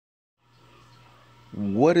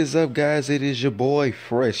What is up, guys? It is your boy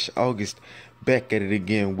Fresh August back at it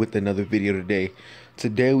again with another video today.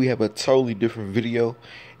 Today we have a totally different video.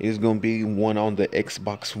 It is going to be one on the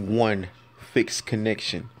Xbox One fixed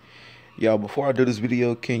connection. Y'all, before I do this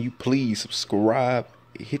video, can you please subscribe,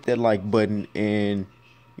 hit that like button, and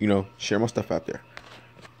share my stuff out there.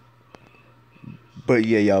 But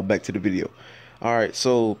yeah, y'all, back to the video. Alright,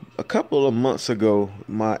 so a couple of months ago,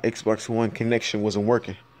 my Xbox One connection wasn't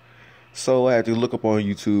working. So I had to look up on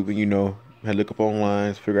YouTube and had to look up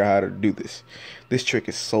online to figure out how to do this. This trick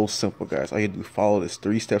is so simple, guys. All you have to do is follow this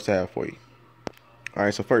 3 steps I have for you.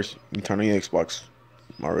 Alright, so first, you turn on your Xbox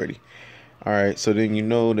already. Alright, so then you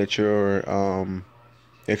know that your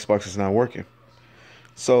Xbox is not working.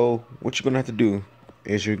 So what you're going to have to do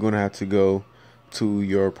is you're going to have to go to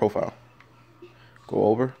your profile.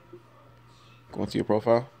 Go into your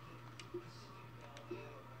profile.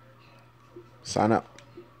 Sign up.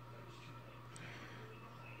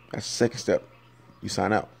 That's the second step. You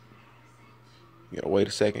sign out. You gotta wait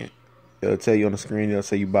a second. It'll tell you on the screen, it'll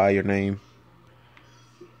say you buy your name.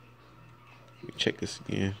 Let me check this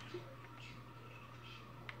again.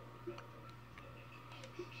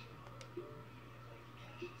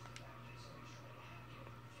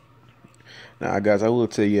 Now, guys, I will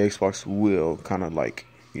tell you Xbox will kind of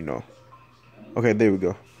okay, there we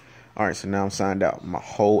go. Alright, so now I'm signed out. My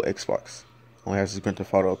whole Xbox only has this Grand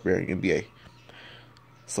Theft Auto up there in NBA.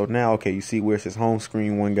 So now, okay, you see where it says home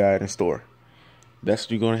screen, one guide, and store. That's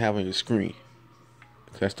what you're going to have on your screen.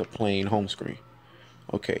 That's the plain home screen.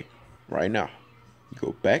 Okay, right now, you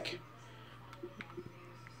go back,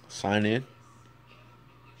 sign in.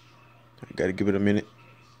 I got to give it a minute.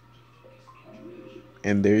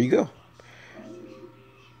 And there you go.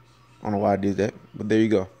 I don't know why I did that, but there you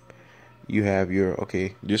go. You have your,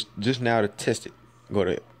 okay, just now to test it, go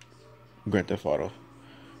to Grand Theft Auto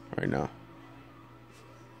right now.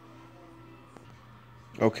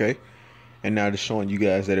 Okay, and now just showing you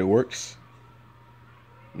guys that it works.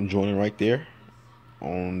 I'm joining right there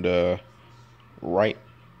on the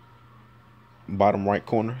bottom right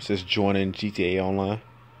corner. It says joining GTA Online.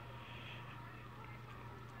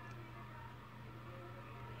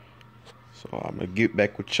 So I'm gonna get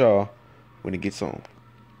back with y'all when it gets on.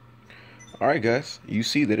 Alright, guys, you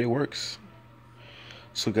see that it works.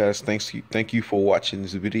 So guys, thank you for watching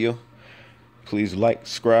this video. Please like,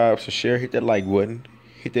 subscribe, share, hit that like button.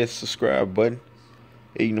 Hit that subscribe button.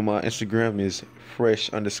 And my Instagram is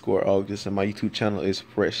fresh_August and my YouTube channel is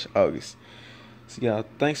Fresh August. So y'all,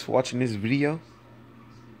 thanks for watching this video.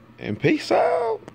 And peace out.